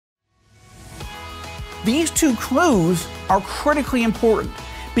These two clues are critically important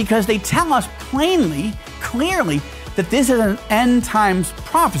because they tell us plainly, clearly, that this is an end times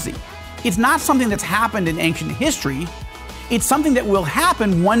prophecy. It's not something that's happened in ancient history. It's something that will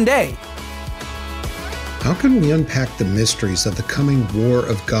happen one day. How can we unpack the mysteries of the coming war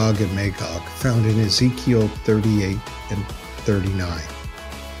of Gog and Magog found in Ezekiel 38 and 39?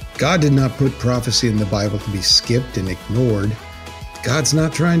 God did not put prophecy in the Bible to be skipped and ignored. God's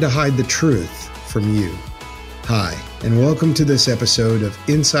not trying to hide the truth from you. Hi, and welcome to this episode of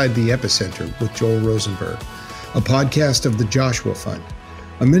Inside the Epicenter with Joel Rosenberg, a podcast of the Joshua Fund,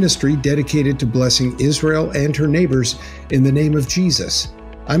 a ministry dedicated to blessing Israel and her neighbors in the name of Jesus.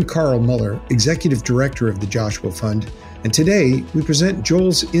 I'm Carl Muller, Executive Director of the Joshua Fund, and today we present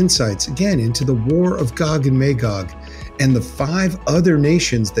Joel's insights again into the war of Gog and Magog and the 5 other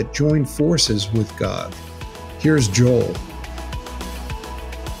nations that joined forces with Gog. Here's Joel.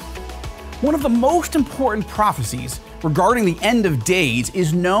 One of the most important prophecies regarding the end of days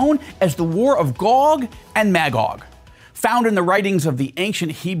is known as the War of Gog and Magog. Found in the writings of the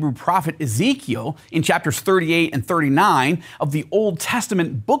ancient Hebrew prophet Ezekiel in chapters 38 and 39 of the Old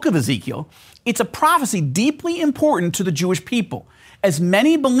Testament book of Ezekiel, it's a prophecy deeply important to the Jewish people, as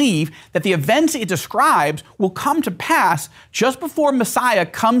many believe that the events it describes will come to pass just before Messiah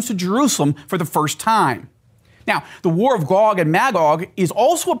comes to Jerusalem for the first time. Now, the War of Gog and Magog is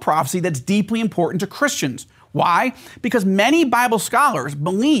also a prophecy that's deeply important to Christians. Why? Because many Bible scholars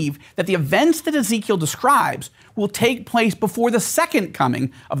believe that the events that Ezekiel describes will take place before the second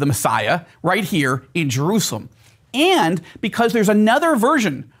coming of the Messiah right here in Jerusalem. And because there's another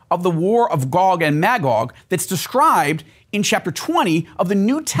version of the War of Gog and Magog that's described in chapter 20 of the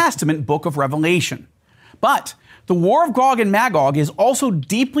New Testament book of Revelation. But the War of Gog and Magog is also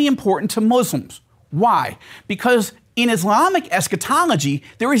deeply important to Muslims. Why? Because in Islamic eschatology,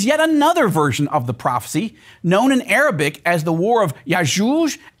 there is yet another version of the prophecy, known in Arabic as the War of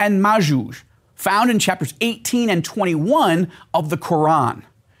Ya'juj and Ma'juj, found in chapters 18 and 21 of the Quran.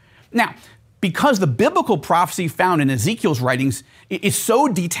 Now, because the biblical prophecy found in Ezekiel's writings is so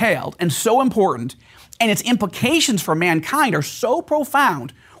detailed and so important, and its implications for mankind are so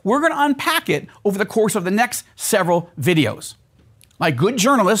profound, we're going to unpack it over the course of the next several videos. Like good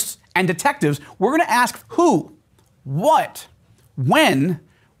journalists and detectives, we're going to ask who, what, when,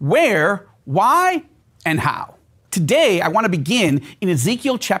 where, why, and how. Today, I want to begin in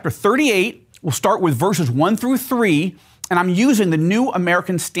Ezekiel chapter 38. We'll start with verses 1 through 3, and I'm using the New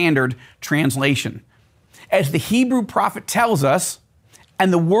American Standard Translation. As the Hebrew prophet tells us,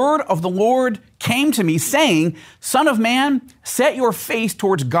 "And the word of the Lord came to me, saying, Son of man, set your face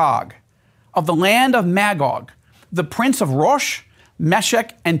towards Gog, of the land of Magog, the prince of Rosh,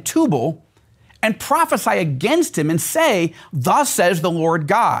 Meshech, and Tubal, and prophesy against him, and say, Thus says the Lord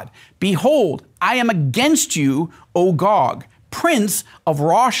God, Behold, I am against you, O Gog, prince of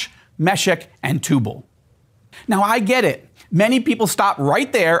Rosh, Meshech, and Tubal." Now, I get it. Many people stop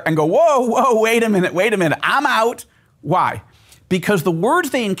right there and go, whoa, wait a minute, I'm out. Why? Because the words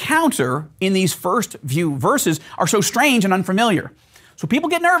they encounter in these first few verses are so strange and unfamiliar. So people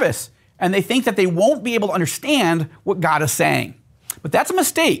get nervous, and they think that they won't be able to understand what God is saying. But that's a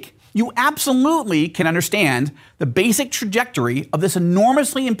mistake. You absolutely can understand the basic trajectory of this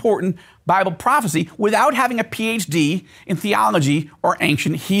enormously important Bible prophecy without having a PhD in theology or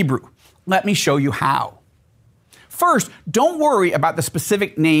ancient Hebrew. Let me show you how. First, don't worry about the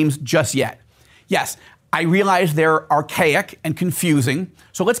specific names just yet. Yes, I realize they're archaic and confusing,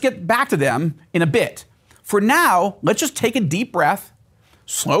 so let's get back to them in a bit. For now, let's just take a deep breath,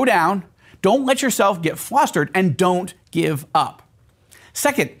 slow down, don't let yourself get flustered, and don't give up.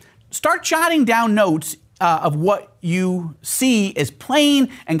 Second, start jotting down notes of what you see as plain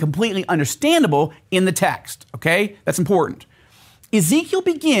and completely understandable in the text, okay? That's important. Ezekiel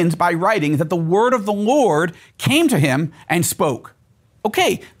begins by writing that the word of the Lord came to him and spoke.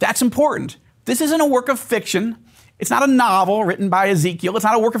 Okay, that's important. This isn't a work of fiction. It's not a novel written by Ezekiel. It's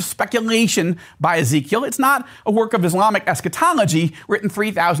not a work of speculation by Ezekiel. It's not a work of Islamic eschatology written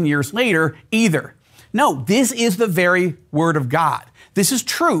 3,000 years later either. No, this is the very word of God. This is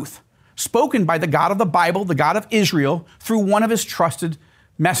truth spoken by the God of the Bible, the God of Israel, through one of his trusted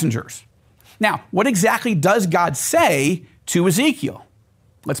messengers. Now, what exactly does God say to Ezekiel?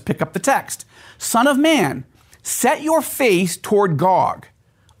 Let's pick up the text. Son of man, set your face toward Gog,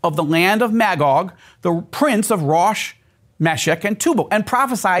 of the land of Magog, the prince of Rosh, Meshech, and Tubal, and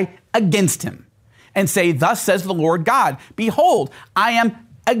prophesy against him, and say, Thus says the Lord God, Behold, I am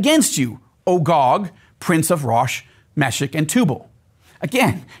against you, O Gog, prince of Rosh, Meshech, and Tubal.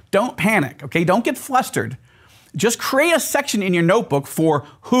 Again, don't panic, okay? Don't get flustered. Just create a section in your notebook for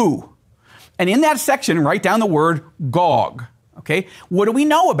who. And in that section, write down the word Gog. Okay? What do we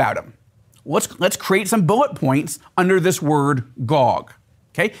know about him? Let's create some bullet points under this word Gog.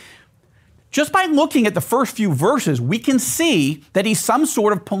 Okay? Just by looking at the first few verses, we can see that he's some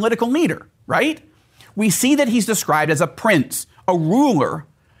sort of political leader, right? We see that he's described as a prince, a ruler.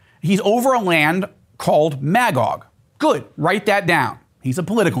 He's over a land called Magog. Good, write that down. He's a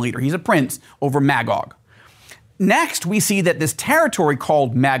political leader. He's a prince over Magog. Next, we see that this territory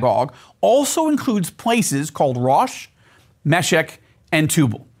called Magog also includes places called Rosh, Meshech, and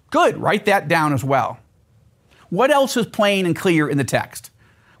Tubal. Good, write that down as well. What else is plain and clear in the text?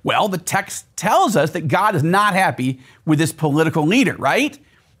 Well, the text tells us that God is not happy with this political leader, right?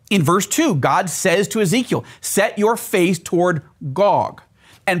 In verse 2, God says to Ezekiel, set your face toward Gog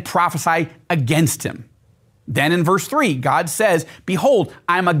and prophesy against him. Then in verse 3, God says, behold,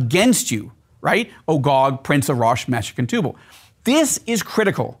 I'm against you, right? O Gog, prince of Rosh, Meshech, and Tubal. This is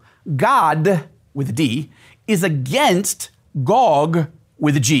critical. God, with a D, is against Gog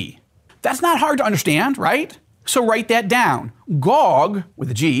with a G. That's not hard to understand, right? So write that down. Gog,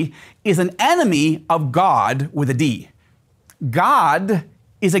 with a G, is an enemy of God with a D. God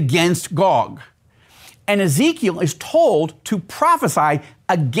is against Gog. And Ezekiel is told to prophesy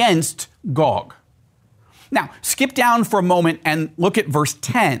against Gog. Now, skip down for a moment and look at verse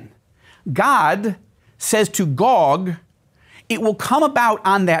 10. God says to Gog, it will come about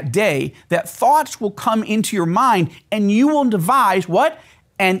on that day that thoughts will come into your mind and you will devise what?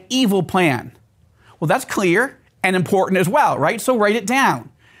 An evil plan. Well, that's clear and important as well, right? So write it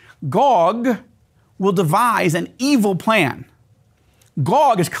down. Gog will devise an evil plan.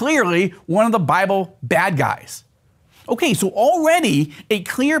 Gog is clearly one of the Bible bad guys. Okay, so already a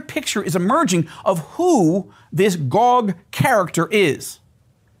clear picture is emerging of who this Gog character is.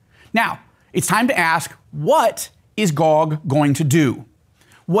 Now, it's time to ask, what is Gog going to do?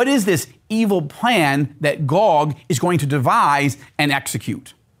 What is this evil plan that Gog is going to devise and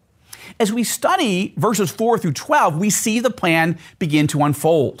execute? As we study verses 4 through 12, we see the plan begin to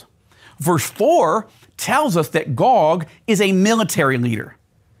unfold. Verse 4 tells us that Gog is a military leader.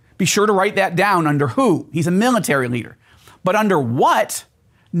 Be sure to write that down under who. He's a military leader. But under what,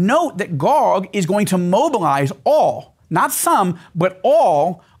 note that Gog is going to mobilize all, not some, but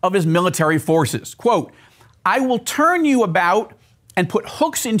all of his military forces. Quote, I will turn you about and put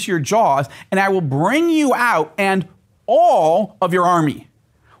hooks into your jaws, and I will bring you out and all of your army.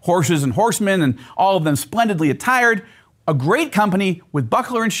 Horses and horsemen, and all of them splendidly attired, a great company with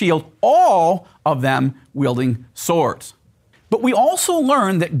buckler and shield, all of them wielding swords. But we also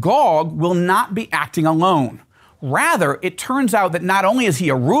learn that Gog will not be acting alone. Rather, it turns out that not only is he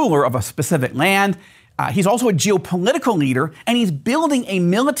a ruler of a specific land, he's also a geopolitical leader, and he's building a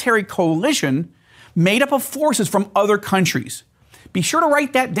military coalition made up of forces from other countries. Be sure to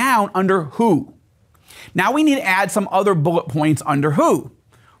write that down under who. Now we need to add some other bullet points under who.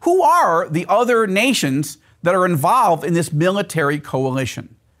 Who are the other nations that are involved in this military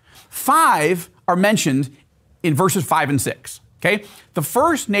coalition? 5 are mentioned in verses 5 and 6. Okay? The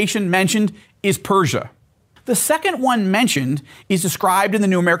first nation mentioned is Persia. The second one mentioned is described in the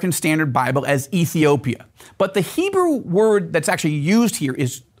New American Standard Bible as Ethiopia. But the Hebrew word that's actually used here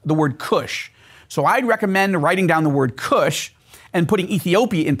is the word Cush. So I'd recommend writing down the word Cush and putting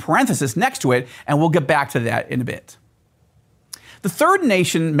Ethiopia in parenthesis next to it, and we'll get back to that in a bit. The third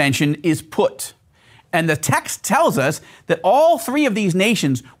nation mentioned is Put. And the text tells us that all 3 of these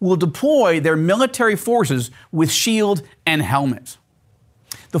nations will deploy their military forces with shield and helmet.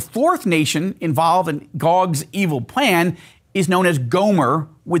 The fourth nation involved in Gog's evil plan is known as Gomer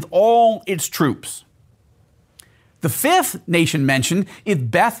with all its troops. The fifth nation mentioned is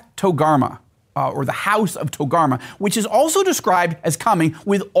Beth Togarmah, or the house of Togarmah, which is also described as coming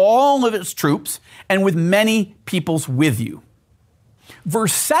with all of its troops and with many peoples with you.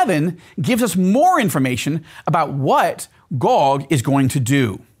 Verse 7 gives us more information about what Gog is going to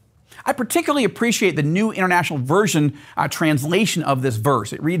do. I particularly appreciate the New International Version translation of this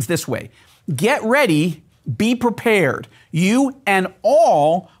verse. It reads this way: get ready, be prepared, you and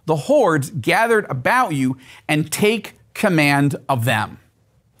all the hordes gathered about you, and take command of them.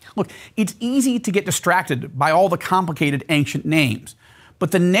 Look, it's easy to get distracted by all the complicated ancient names,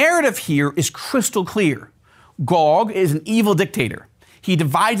 but the narrative here is crystal clear. Gog is an evil dictator. He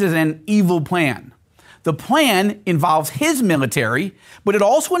devises an evil plan. The plan involves his military, but it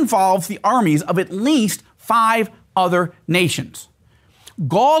also involves the armies of at least 5 other nations.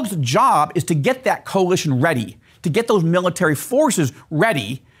 Gog's job is to get that coalition ready, to get those military forces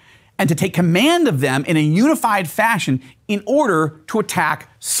ready, and to take command of them in a unified fashion in order to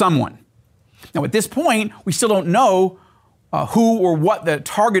attack someone. Now, at this point, we still don't know who or what the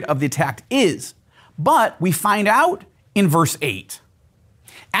target of the attack is. But we find out in verse 8.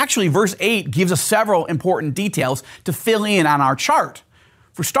 Actually, verse 8 gives us several important details to fill in on our chart.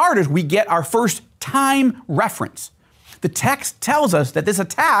 For starters, we get our first time reference. The text tells us that this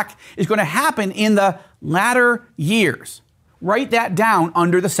attack is going to happen in the latter years. Write that down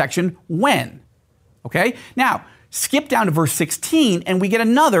under the section when. Okay? Now, skip down to verse 16 and we get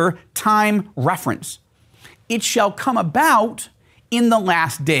another time reference. It shall come about in the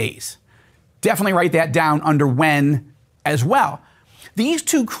last days. Definitely write that down under when as well. These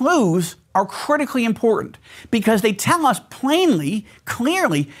two clues are critically important because they tell us plainly,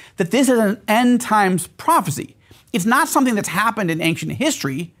 clearly, that this is an end times prophecy. It's not something that's happened in ancient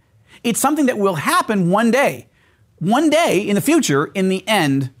history. It's something that will happen one day in the future, in the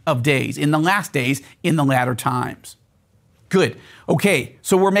end of days, in the last days, in the latter times. Good. Okay,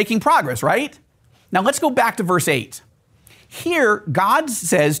 so we're making progress, right? Now let's go back to verse 8. Here, God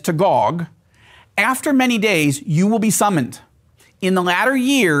says to Gog, after many days you will be summoned. In the latter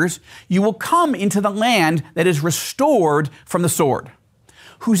years, you will come into the land that is restored from the sword,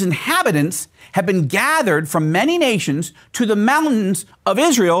 whose inhabitants have been gathered from many nations to the mountains of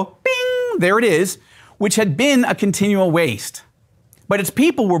Israel, bing, there it is, which had been a continual waste. But its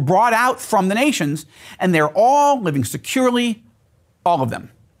people were brought out from the nations, and they're all living securely, all of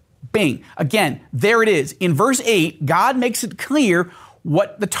them. Bing. Again, there it is. In verse 8, God makes it clear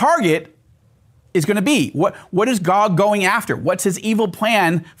what the target is going to be. What is God going after? What's his evil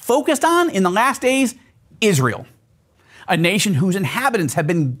plan focused on in the last days? Israel, a nation whose inhabitants have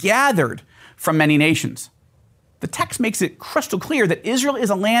been gathered from many nations. The text makes it crystal clear that Israel is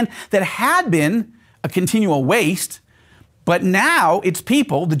a land that had been a continual waste, but now its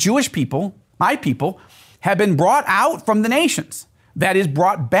people, the Jewish people, my people, have been brought out from the nations. That is,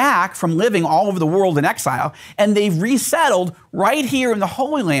 brought back from living all over the world in exile, and they've resettled right here in the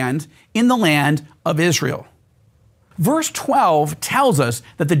Holy Land, in the land of Israel. Verse 12 tells us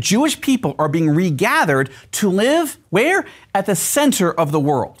that the Jewish people are being regathered to live where? At the center of the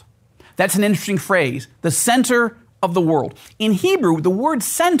world. That's an interesting phrase, the center of the world. In Hebrew, the word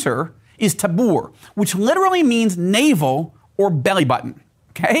center is tabur, which literally means navel or belly button.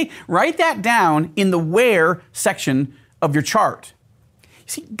 Okay? Write that down in the where section of your chart.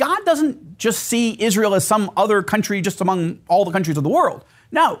 See, God doesn't just see Israel as some other country just among all the countries of the world.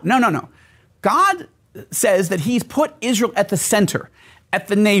 No. God says that he's put Israel at the center, at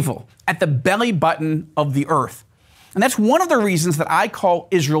the navel, at the belly button of the earth. And that's one of the reasons that I call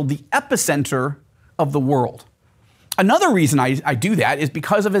Israel the epicenter of the world. Another reason I do that is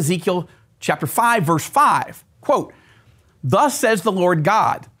because of Ezekiel chapter 5, verse 5. Quote, "Thus says the Lord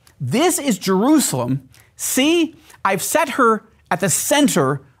God, this is Jerusalem. See, I've set her at the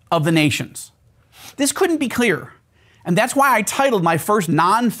center of the nations." This couldn't be clearer. And that's why I titled my first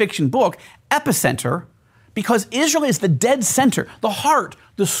nonfiction book, Epicenter, because Israel is the dead center, the heart,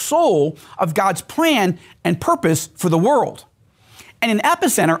 the soul of God's plan and purpose for the world. And in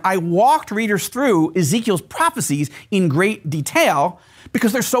Epicenter, I walked readers through Ezekiel's prophecies in great detail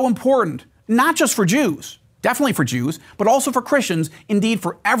because they're so important, not just for Jews, definitely for Jews, but also for Christians, indeed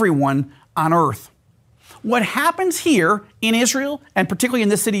for everyone on earth. What happens here in Israel, and particularly in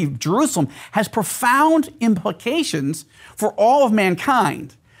this city of Jerusalem, has profound implications for all of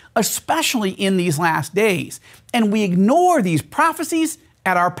mankind, especially in these last days. And we ignore these prophecies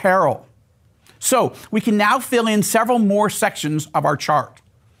at our peril. So we can now fill in several more sections of our chart.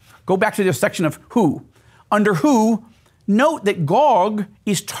 Go back to the section of who. Under who, note that Gog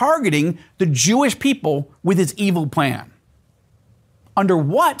is targeting the Jewish people with his evil plan. Under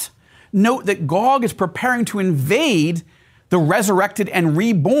what, note that Gog is preparing to invade the resurrected and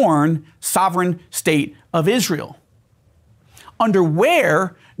reborn sovereign state of Israel. Under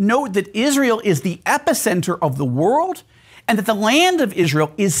where, note that Israel is the epicenter of the world and that the land of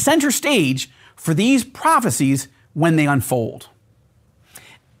Israel is center stage for these prophecies when they unfold.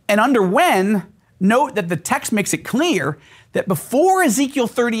 And under when, note that the text makes it clear that before Ezekiel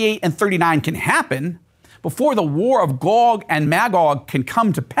 38 and 39 can happen, before the war of Gog and Magog can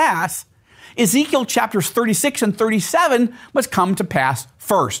come to pass, Ezekiel chapters 36 and 37 must come to pass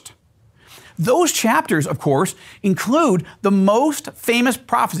first. Those chapters, of course, include the most famous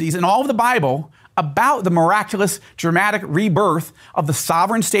prophecies in all of the Bible about the miraculous, dramatic rebirth of the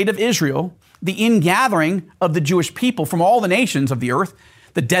sovereign state of Israel, the ingathering of the Jewish people from all the nations of the earth,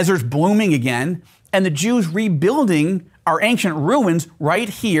 the deserts blooming again, and the Jews rebuilding our ancient ruins right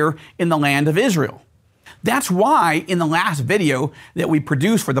here in the land of Israel. That's why in the last video that we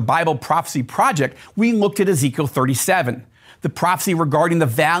produced for the Bible Prophecy Project, we looked at Ezekiel 37, the prophecy regarding the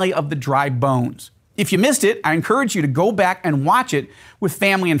valley of the dry bones. If you missed it, I encourage you to go back and watch it with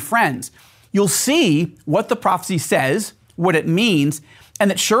family and friends. You'll see what the prophecy says, what it means, and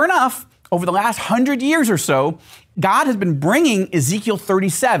that sure enough, over the last 100 years or so, God has been bringing Ezekiel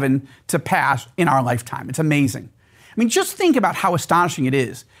 37 to pass in our lifetime. It's amazing. I mean, just think about how astonishing it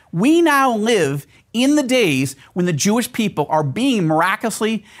is. We now live in the days when the Jewish people are being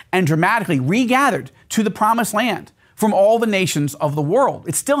miraculously and dramatically regathered to the promised land from all the nations of the world.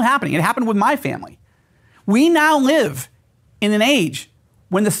 It's still happening. It happened with my family. We now live in an age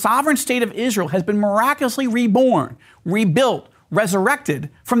when the sovereign state of Israel has been miraculously reborn, rebuilt, resurrected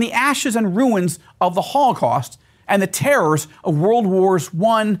from the ashes and ruins of the Holocaust and the terrors of World Wars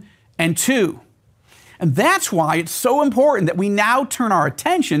I and II. And that's why it's so important that we now turn our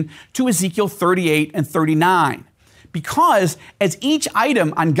attention to Ezekiel 38 and 39. Because as each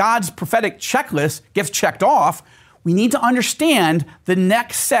item on God's prophetic checklist gets checked off, we need to understand the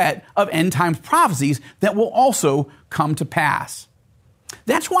next set of end times prophecies that will also come to pass.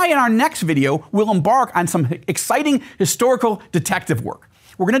 That's why in our next video, we'll embark on some exciting historical detective work.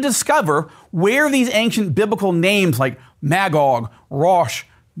 We're going to discover where these ancient biblical names like Magog, Rosh,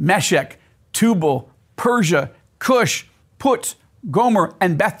 Meshech, Tubal, Persia, Cush, Put, Gomer,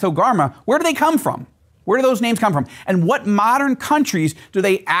 and Beth Togarmah, where do they come from? Where do those names come from? And what modern countries do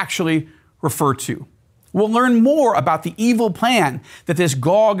they actually refer to? We'll learn more about the evil plan that this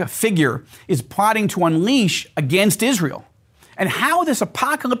Gog figure is plotting to unleash against Israel, and how this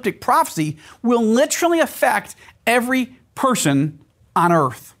apocalyptic prophecy will literally affect every person on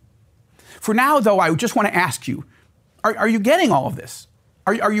earth. For now, though, I just want to ask you, are you getting all of this?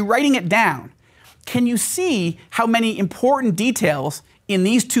 Are you writing it down? Can you see how many important details in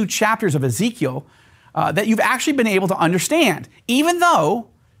these 2 chapters of Ezekiel that you've actually been able to understand, even though,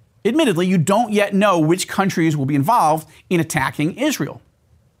 admittedly, you don't yet know which countries will be involved in attacking Israel?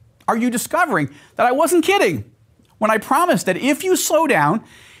 Are you discovering that I wasn't kidding when I promised that if you slow down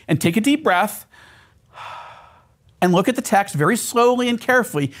and take a deep breath and look at the text very slowly and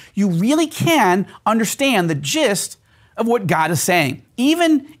carefully, you really can understand the gist of what God is saying,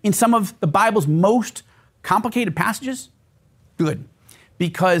 even in some of the Bible's most complicated passages? Good,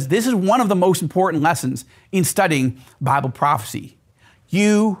 because this is one of the most important lessons in studying Bible prophecy.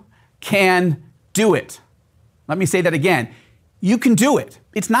 You can do it. Let me say that again. You can do it.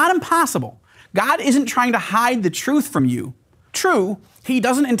 It's not impossible. God isn't trying to hide the truth from you. True, He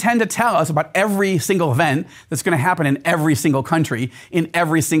doesn't intend to tell us about every single event that's going to happen in every single country in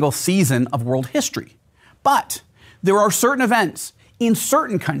every single season of world history. But there are certain events in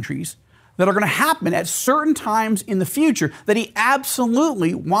certain countries that are going to happen at certain times in the future that He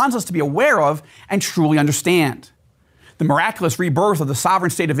absolutely wants us to be aware of and truly understand. The miraculous rebirth of the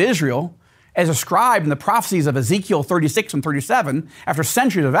sovereign state of Israel, as described in the prophecies of Ezekiel 36 and 37, after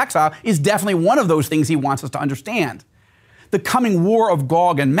centuries of exile, is definitely one of those things He wants us to understand. The coming war of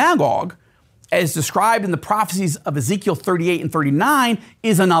Gog and Magog, as described in the prophecies of Ezekiel 38 and 39,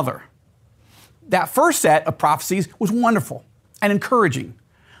 is another. That first set of prophecies was wonderful and encouraging.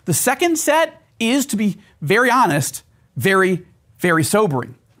 The second set is, to be very honest, very, very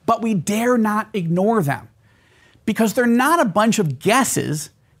sobering. But we dare not ignore them, because they're not a bunch of guesses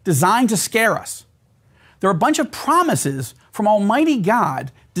designed to scare us. They're a bunch of promises from Almighty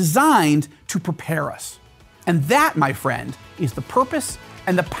God designed to prepare us. And that, my friend, is the purpose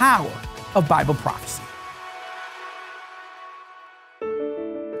and the power of Bible prophecy.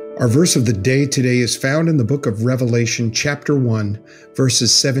 Our verse of the day today is found in the book of Revelation, chapter 1,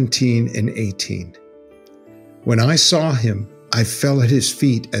 verses 17 and 18. When I saw Him, I fell at His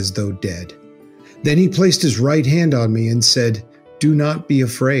feet as though dead. Then He placed His right hand on me and said, "Do not be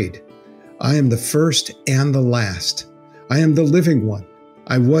afraid. I am the first and the last. I am the living one.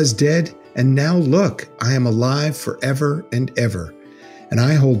 I was dead, and now look, I am alive forever and ever, and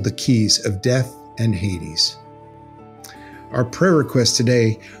I hold the keys of death and Hades." Our prayer requests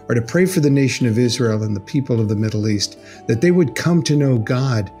today are to pray for the nation of Israel and the people of the Middle East, that they would come to know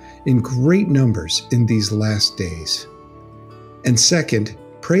God in great numbers in these last days. And second,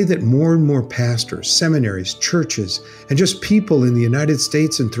 pray that more and more pastors, seminaries, churches, and just people in the United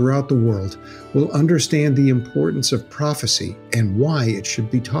States and throughout the world will understand the importance of prophecy and why it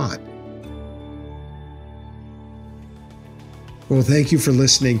should be taught. Well, thank you for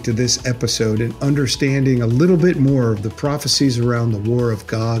listening to this episode and understanding a little bit more of the prophecies around the war of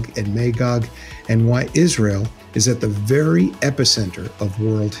Gog and Magog and why Israel is at the very epicenter of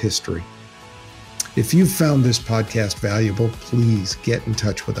world history. If you've found this podcast valuable, please get in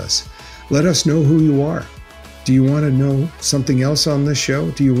touch with us. Let us know who you are. Do you want to know something else on this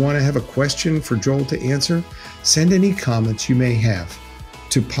show? Do you want to have a question for Joel to answer? Send any comments you may have.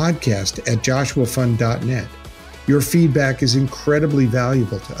 to podcast@joshuafund.net. Your feedback is incredibly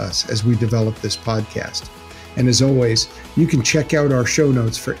valuable to us as we develop this podcast. And as always, you can check out our show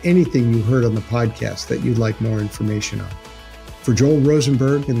notes for anything you heard on the podcast that you'd like more information on. For Joel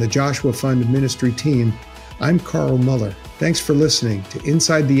Rosenberg and the Joshua Fund Ministry team, I'm Carl Muller. Thanks for listening to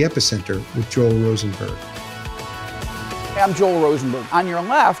Inside the Epicenter with Joel Rosenberg. I'm Joel Rosenberg. On your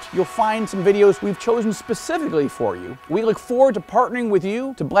left, you'll find some videos we've chosen specifically for you. We look forward to partnering with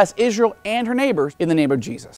you to bless Israel and her neighbors in the name of Jesus.